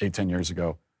 years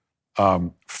ago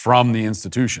from the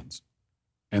institutions.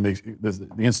 And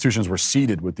the institutions were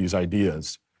seeded with these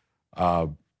ideas,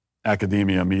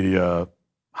 academia, media,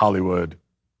 Hollywood,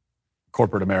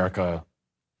 corporate America,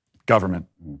 government,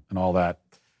 and all that.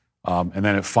 And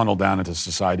then it funneled down into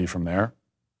society from there.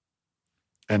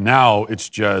 And now it's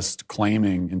just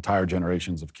claiming entire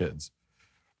generations of kids.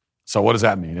 So what does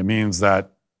that mean? It means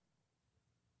that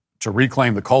to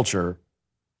reclaim the culture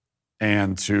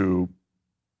and to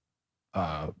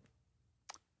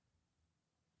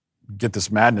get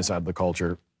this madness out of the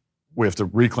culture, we have to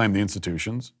reclaim the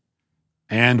institutions,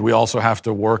 and we also have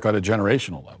to work at a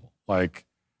generational level. Like,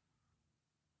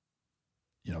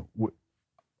 you know,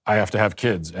 I have to have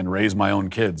kids and raise my own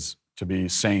kids to be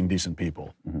sane, decent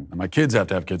people. And my kids have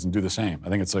to have kids and do the same. I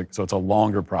think it's like, so it's a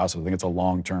longer process. I think it's a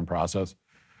long-term process.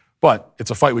 But it's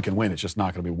a fight we can win. It's just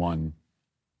not going to be won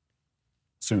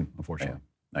soon, unfortunately.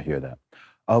 Yeah, I hear that.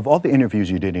 Of all the interviews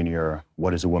you did in your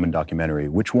What is a Woman documentary,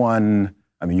 which one,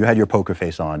 I mean, you had your poker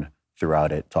face on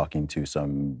throughout it, talking to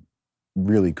some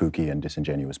really kooky and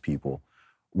disingenuous people.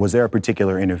 Was there a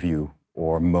particular interview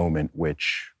or moment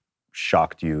which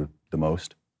shocked you the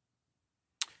most?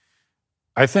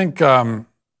 I think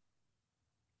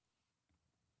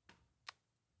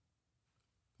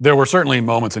there were certainly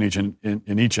moments in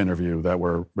each interview that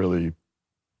were really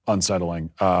unsettling.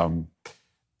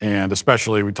 And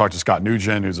especially we talked to Scott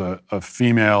Nugent, who's a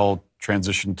female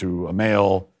transitioned to a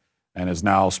male and is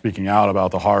now speaking out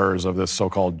about the horrors of this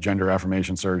so-called gender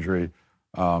affirmation surgery.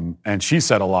 And she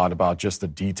said a lot about just the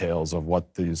details of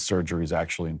what these surgeries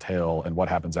actually entail and what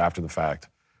happens after the fact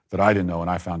that I didn't know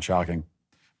and I found shocking.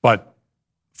 But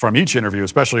from each interview,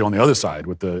 especially on the other side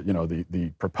with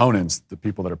the proponents, the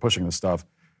people that are pushing this stuff,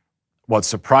 what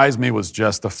surprised me was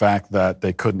just the fact that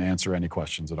they couldn't answer any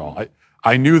questions at all.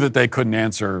 I knew that they couldn't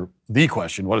answer the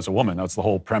question, what is a woman? That's the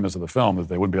whole premise of the film, that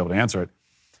they wouldn't be able to answer it.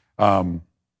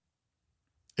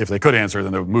 If they could answer,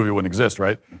 then the movie wouldn't exist,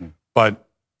 right? But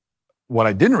what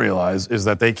I didn't realize is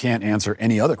that they can't answer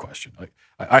any other question. Like,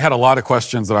 I had a lot of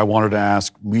questions that I wanted to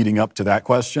ask leading up to that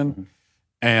question.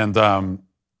 And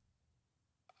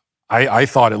I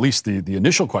thought at least the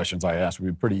initial questions I asked would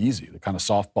be pretty easy. The kind of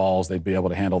softballs, they'd be able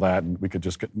to handle that and we could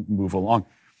just move along.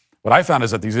 What I found is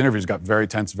that these interviews got very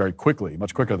tense very quickly,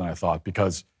 much quicker than I thought,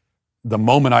 because the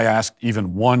moment I asked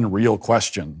even one real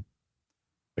question,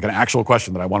 like an actual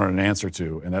question that I wanted an answer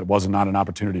to, and that was not an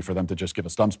opportunity for them to just give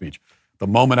a stump speech, the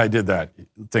moment I did that,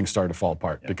 things started to fall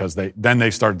apart because they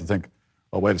started to think,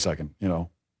 oh, wait a second,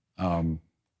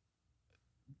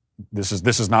 this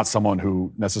is not someone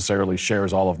who necessarily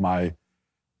shares all of my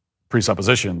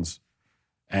presuppositions.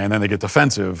 And then they get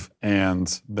defensive,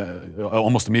 and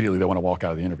almost immediately they want to walk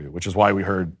out of the interview, which is why we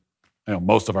heard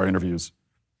most of our interviews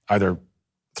either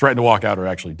threatened to walk out or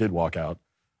actually did walk out.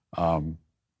 And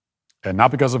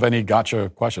not because of any gotcha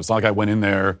questions. It's not like I went in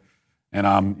there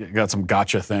and got some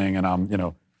gotcha thing and I'm,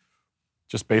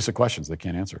 just basic questions they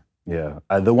can't answer. Yeah.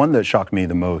 The one that shocked me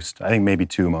the most, I think maybe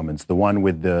two moments. The one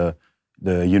with the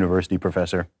university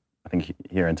professor, I think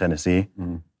here in Tennessee,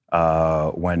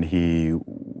 when he,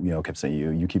 kept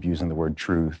saying, you keep using the word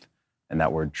truth, and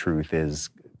that word truth is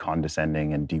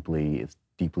condescending and deeply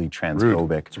transphobic.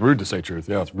 Rude. It's rude to say truth,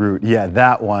 yeah. It's rude. Yeah,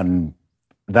 that one,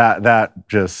 that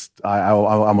just, I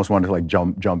almost wanted to like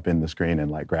jump in the screen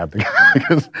and like grab the guy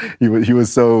because he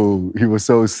was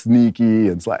so sneaky,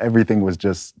 and so everything was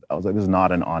just, I was like, this is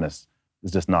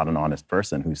just not an honest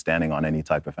person who's standing on any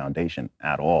type of foundation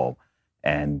at all.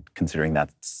 And considering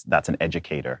that's an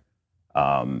educator,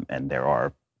 and there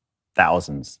are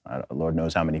thousands, Lord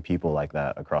knows how many people like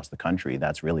that across the country,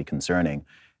 that's really concerning.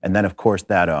 And then of course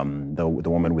that the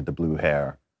woman with the blue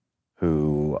hair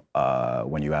who,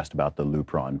 when you asked about the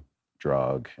Lupron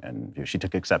drug, and she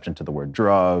took exception to the word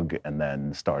drug and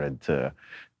then started to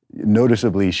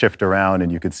noticeably shift around,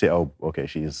 and you could say, oh, okay,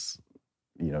 she's,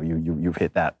 you've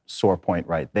hit that sore point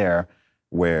right there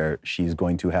where she's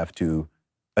going to have to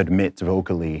admit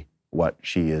vocally what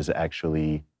she is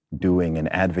actually doing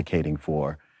and advocating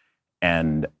for.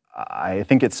 And I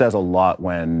think it says a lot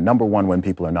when, number one, when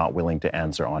people are not willing to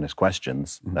answer honest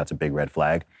questions. Mm-hmm. That's a big red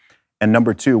flag. And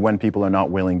number two, when people are not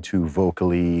willing to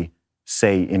vocally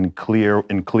say in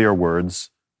clear words,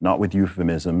 not with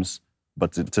euphemisms,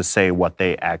 but to say what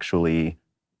they actually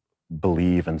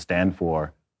believe and stand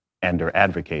for and are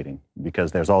advocating.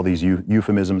 Because there's all these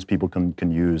euphemisms people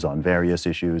can use on various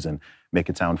issues and make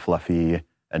it sound fluffy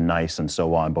and nice and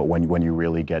so on. But when you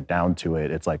really get down to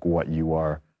it, it's like what you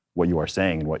are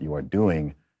saying and what you are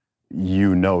doing,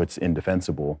 you know it's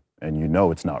indefensible and you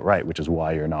know it's not right, which is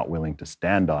why you're not willing to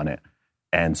stand on it.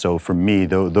 And so for me,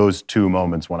 those two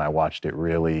moments when I watched it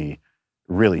really,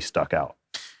 really stuck out.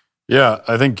 Yeah,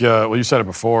 I think, well, you said it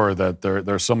before, that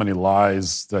there's so many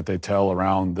lies that they tell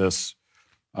around this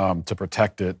to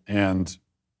protect it. And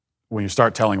when you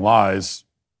start telling lies,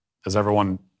 as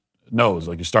everyone knows,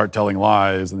 like you start telling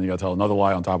lies and then you got to tell another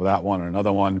lie on top of that one and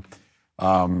another one.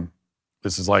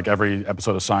 This is like every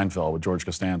episode of Seinfeld with George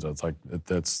Costanza. It's like,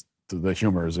 that's the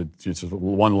humor is it's just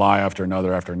one lie after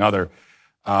another after another.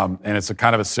 And it's a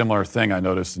kind of a similar thing I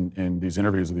noticed in these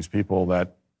interviews with these people,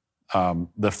 that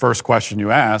the first question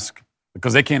you ask,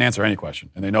 because they can't answer any question,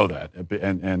 and they know that,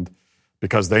 and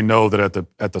because they know that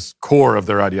at the core of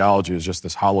their ideology is just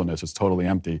this hollowness, it's totally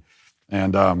empty.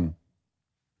 And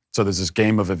so there's this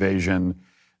game of evasion,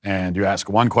 and you ask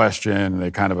one question, and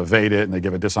they kind of evade it, and they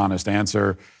give a dishonest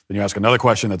answer. Then you ask another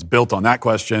question that's built on that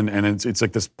question, and it's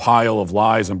like this pile of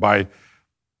lies, and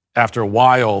after a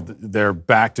while, they're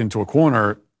backed into a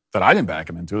corner that I didn't back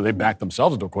them into. They backed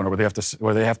themselves into a corner where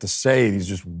they have to say these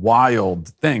just wild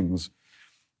things,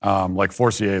 like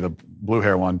Forcier, the blue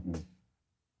hair one,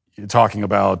 talking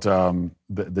about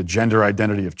the gender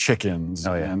identity of chickens.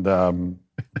 Oh, yeah. And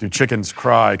do chickens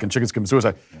cry? Can chickens commit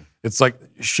suicide? Yeah. It's like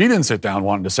she didn't sit down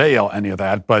wanting to say any of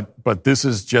that, but this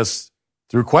is just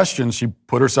through questions. She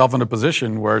put herself in a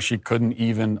position where she couldn't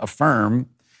even affirm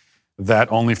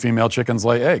that only female chickens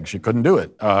lay eggs. She couldn't do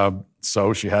it.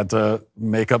 So she had to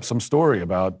make up some story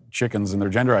about chickens and their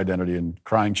gender identity and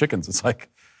crying chickens. It's like,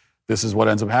 this is what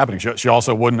ends up happening. She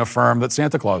also wouldn't affirm that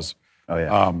Santa Claus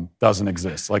doesn't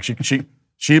exist. Like she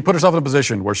put herself in a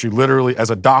position where she literally,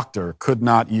 as a doctor, could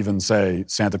not even say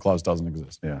Santa Claus doesn't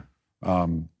exist. Yeah.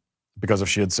 Because if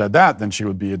she had said that, then she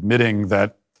would be admitting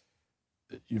that,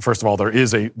 first of all, there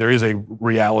is a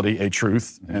reality, a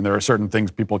truth, and there are certain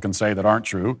things people can say that aren't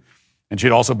true. And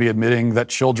she'd also be admitting that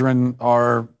children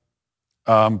are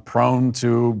prone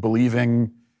to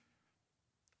believing,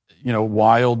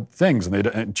 wild things,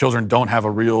 and children don't have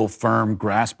a real firm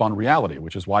grasp on reality,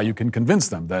 which is why you can convince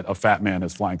them that a fat man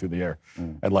is flying through the air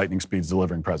at lightning speeds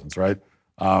delivering presents, right?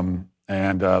 And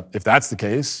if that's the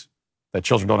case, that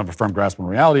children don't have a firm grasp on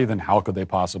reality, then how could they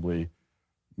possibly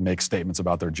make statements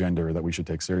about their gender that we should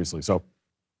take seriously? So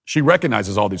she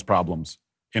recognizes all these problems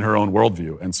in her own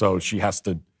worldview, and so she has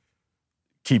to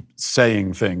keep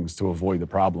saying things to avoid the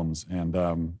problems. And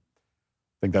I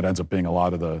think that ends up being a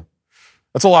lot of the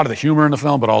humor in the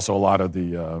film, but also a lot of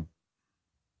the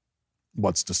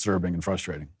what's disturbing and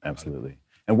frustrating. Absolutely.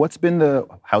 And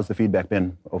how's the feedback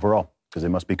been overall? Because it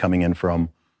must be coming in from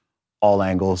all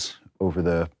angles over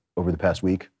the past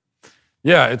week.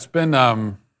 Yeah, it's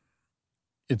been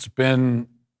pretty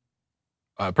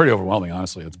overwhelming,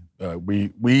 honestly.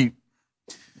 We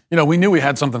knew we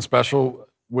had something special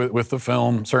with the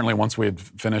film, certainly once we had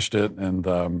finished it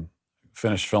and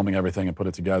finished filming everything and put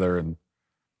it together.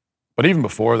 But even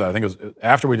before that, I think it was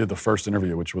after we did the first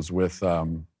interview, which was with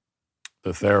the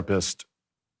therapist,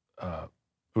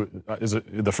 who is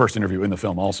the first interview in the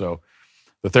film also,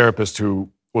 the therapist who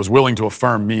was willing to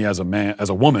affirm me as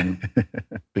a woman,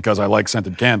 because I like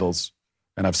scented candles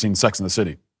and I've seen Sex and the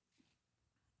City.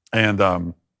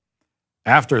 And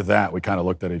after that, we kind of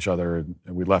looked at each other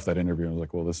and we left that interview and was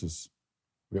like, well,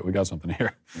 we got something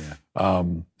here. Yeah.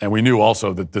 And we knew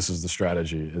also that this is the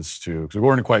strategy, because we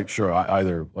weren't quite sure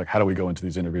either, like, how do we go into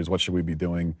these interviews? What should we be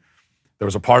doing? There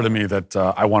was a part of me that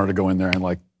I wanted to go in there and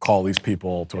like call these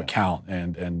people to account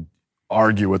and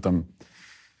argue with them.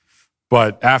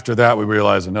 But after that, we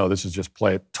realized, no, this is just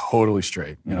play it totally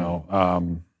straight, you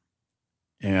know?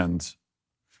 And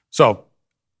so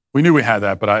we knew we had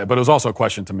that, but it was also a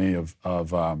question to me of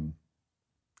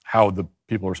how the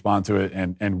people respond to it,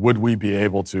 and would we be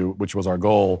able to, which was our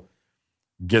goal,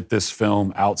 get this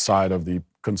film outside of the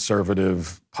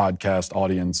conservative podcast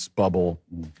audience bubble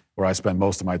where I spend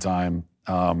most of my time.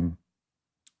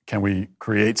 Can we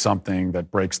create something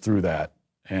that breaks through that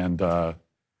and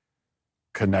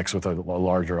connects with a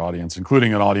larger audience,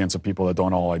 including an audience of people that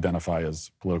don't all identify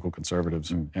as political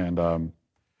conservatives? And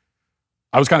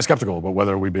I was kind of skeptical about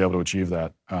whether we'd be able to achieve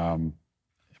that.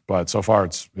 But so far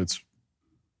it's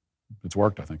it's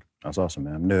worked, I think. That's awesome,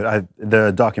 man. No,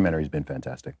 the documentary's been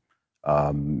fantastic.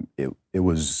 It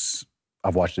was,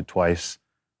 I've watched it twice,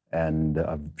 and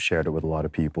I've shared it with a lot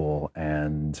of people.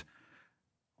 And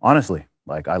honestly,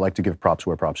 like, I like to give props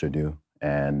where props are due.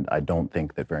 And I don't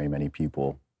think that very many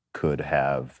people could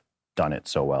have done it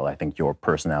so well. I think your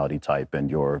personality type and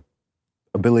your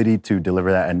ability to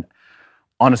deliver that, and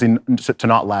honestly, to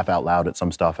not laugh out loud at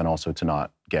some stuff, and also to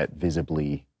not get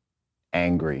visibly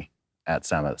angry at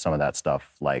some of that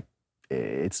stuff, like,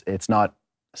 it's not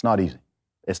easy.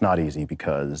 It's not easy,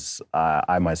 because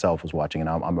I myself was watching, and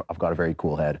I've got a very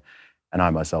cool head, and I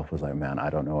myself was like, man,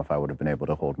 I don't know if I would have been able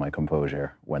to hold my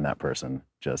composure when that person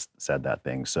just said that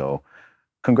thing. So,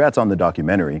 congrats on the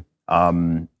documentary.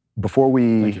 Before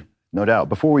we, no doubt,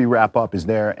 before we wrap up, is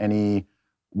there any?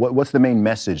 What's the main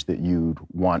message that you'd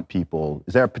want people?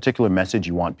 Is there a particular message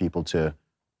you want people to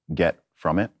get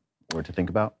from it or to think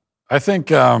about? I think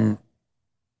one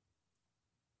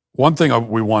thing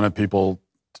we wanted people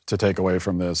to take away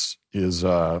from this is,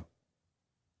 on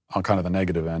kind of the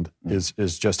negative end,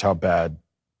 is just how bad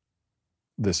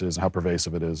this is, how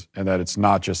pervasive it is, and that it's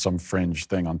not just some fringe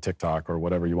thing on TikTok or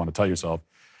whatever you want to tell yourself,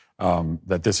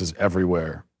 that this is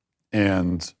everywhere,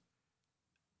 and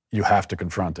you have to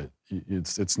confront it.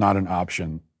 It's not an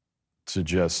option to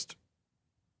just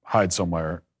hide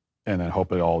somewhere and then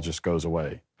hope it all just goes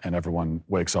away and everyone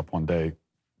wakes up one day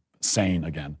sane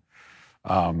again.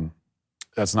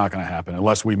 That's not going to happen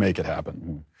unless we make it happen.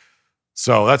 Mm-hmm.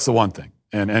 So that's the one thing.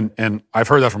 And I've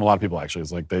heard that from a lot of people, actually.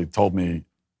 It's like they told me,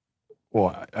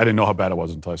 well, I didn't know how bad it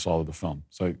was until I saw the film.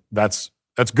 So that's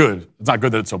good. It's not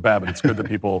good that it's so bad, but it's good that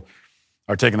people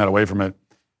are taking that away from it.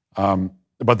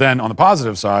 But then on the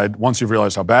positive side, once you've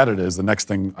realized how bad it is, the next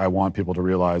thing I want people to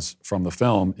realize from the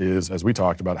film is, as we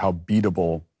talked about, how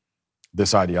beatable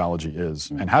this ideology is,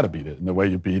 and how to beat it. And the way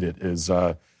you beat it is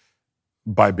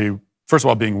by first of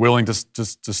all, being willing to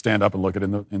stand up and look it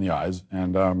in the eyes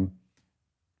and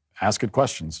ask it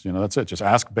questions. That's it. Just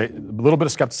ask. A little bit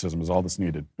of skepticism is all that's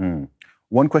needed.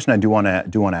 One question I do want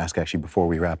to ask, actually, before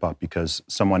we wrap up, because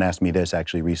someone asked me this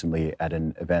actually recently at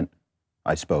an event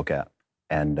I spoke at,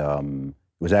 and it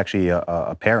was actually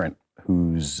a parent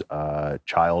whose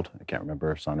child, I can't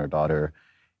remember, son or daughter,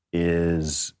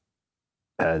 has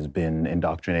been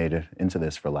indoctrinated into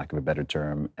this, for lack of a better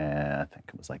term, and I think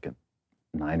it was like a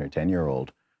 9 or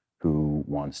 10-year-old who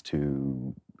wants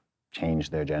to change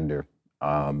their gender.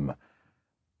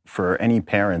 For any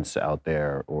parents out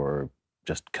there, or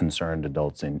just concerned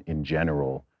adults in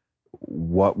general,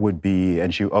 what would be?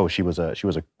 And she was a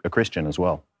Christian as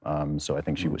well. So I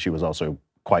think she was also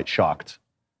quite shocked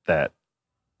that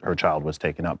her child was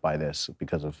taken up by this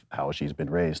because of how she's been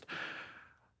raised.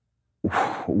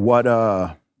 What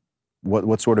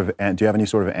sort of, do you have any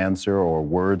sort of answer or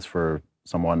words for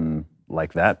someone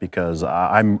like that? Because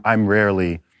I'm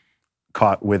rarely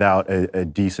caught without a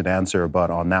decent answer, but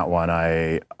on that one,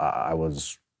 I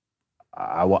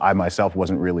myself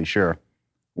wasn't really sure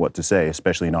what to say,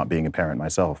 especially not being a parent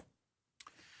myself.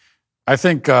 I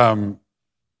think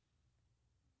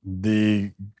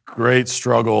the great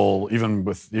struggle,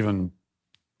 even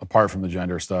apart from the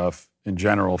gender stuff, in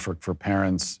general for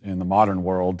parents in the modern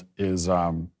world, is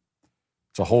to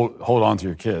hold on to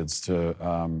your kids.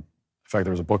 In fact,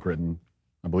 there was a book written,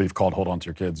 I believe, called "Hold On to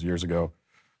Your Kids" years ago,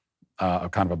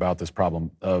 kind of about this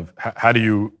problem of how do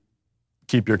you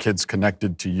keep your kids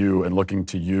connected to you and looking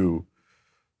to you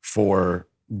for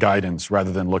guidance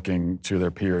rather than looking to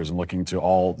their peers and looking to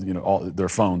all their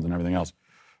phones and everything else.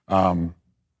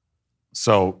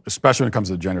 So especially when it comes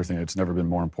to the gender thing, it's never been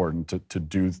more important to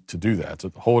do that,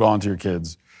 to hold on to your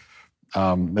kids,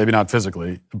 maybe not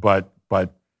physically, but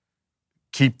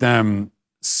keep them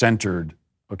centered.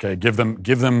 Okay, give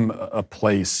them a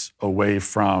place away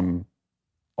from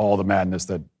all the madness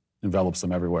that envelops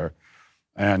them everywhere.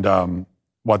 And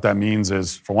what that means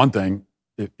is, for one thing,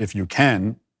 if you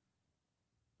can,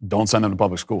 don't send them to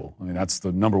public school. I mean, that's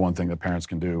the number one thing that parents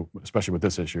can do, especially with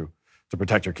this issue, to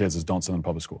protect your kids, is don't send them to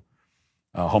public school.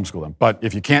 Homeschool them. But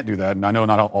if you can't do that, and I know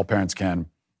not all parents can,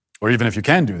 or even if you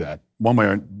can do that, one way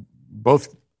or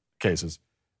both cases,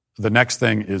 the next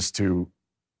thing is to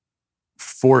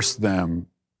force them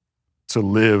to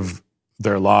live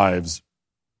their lives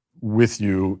with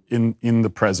you in the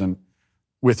present,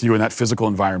 with you in that physical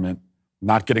environment,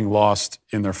 not getting lost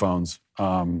in their phones,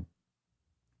 because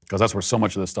that's where so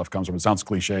much of this stuff comes from. It sounds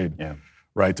cliched,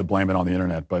 right, to blame it on the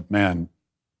internet, but man,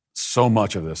 so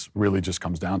much of this really just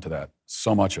comes down to that.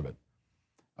 So much of it.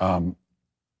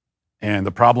 And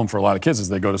the problem for a lot of kids is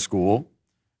they go to school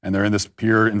and they're in this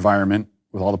peer environment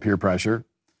with all the peer pressure,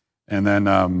 and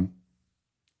then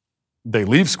they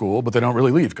leave school, but they don't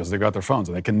really leave because they got their phones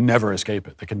and they can never escape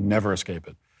it. They can never escape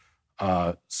it.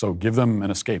 So give them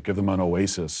an escape, give them an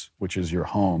oasis, which is your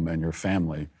home and your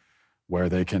family, where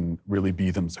they can really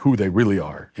be them, who they really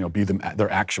are, be them,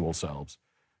 their actual selves.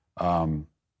 I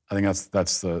think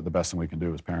that's the best thing we can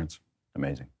do as parents.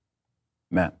 Amazing.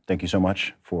 Matt, thank you so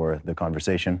much for the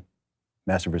conversation.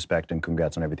 Massive respect and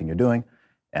congrats on everything you're doing.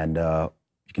 And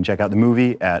you can check out the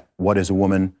movie at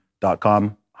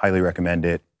whatisawoman.com. Highly recommend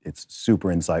it. It's super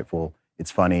insightful.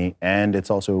 It's funny. And it's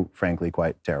also, frankly,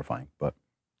 quite terrifying. But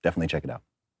definitely check it out.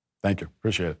 Thank you.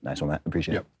 Appreciate it. Nice one, Matt.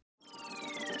 Appreciate it.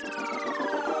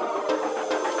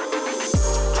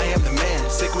 I am the man,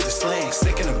 sick with the slang,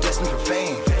 sick and I'm destined for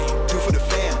fame. Do for the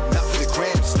fam, not for the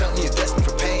gram, stunting you're destined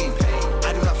for pain.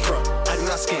 I do not front, I do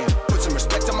not scam, put some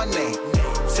respect on my name.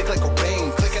 Sick like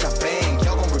Cobain, click and I bang,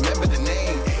 y'all gon' remember the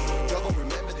name. Y'all gon'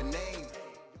 remember the name.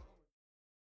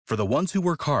 For the ones who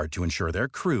work hard to ensure their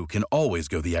crew can always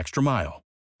go the extra mile,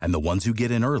 and the ones who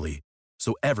get in early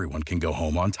so everyone can go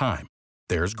home on time,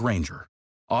 there's Grainger,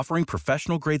 offering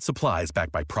professional-grade supplies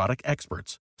backed by product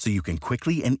experts so you can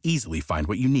quickly and easily find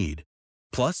what you need.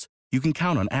 Plus, you can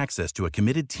count on access to a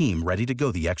committed team ready to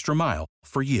go the extra mile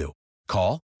for you.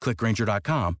 Call, click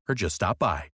Grainger.com, or just stop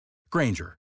by.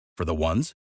 Grainger, for the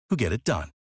ones who get it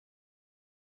done.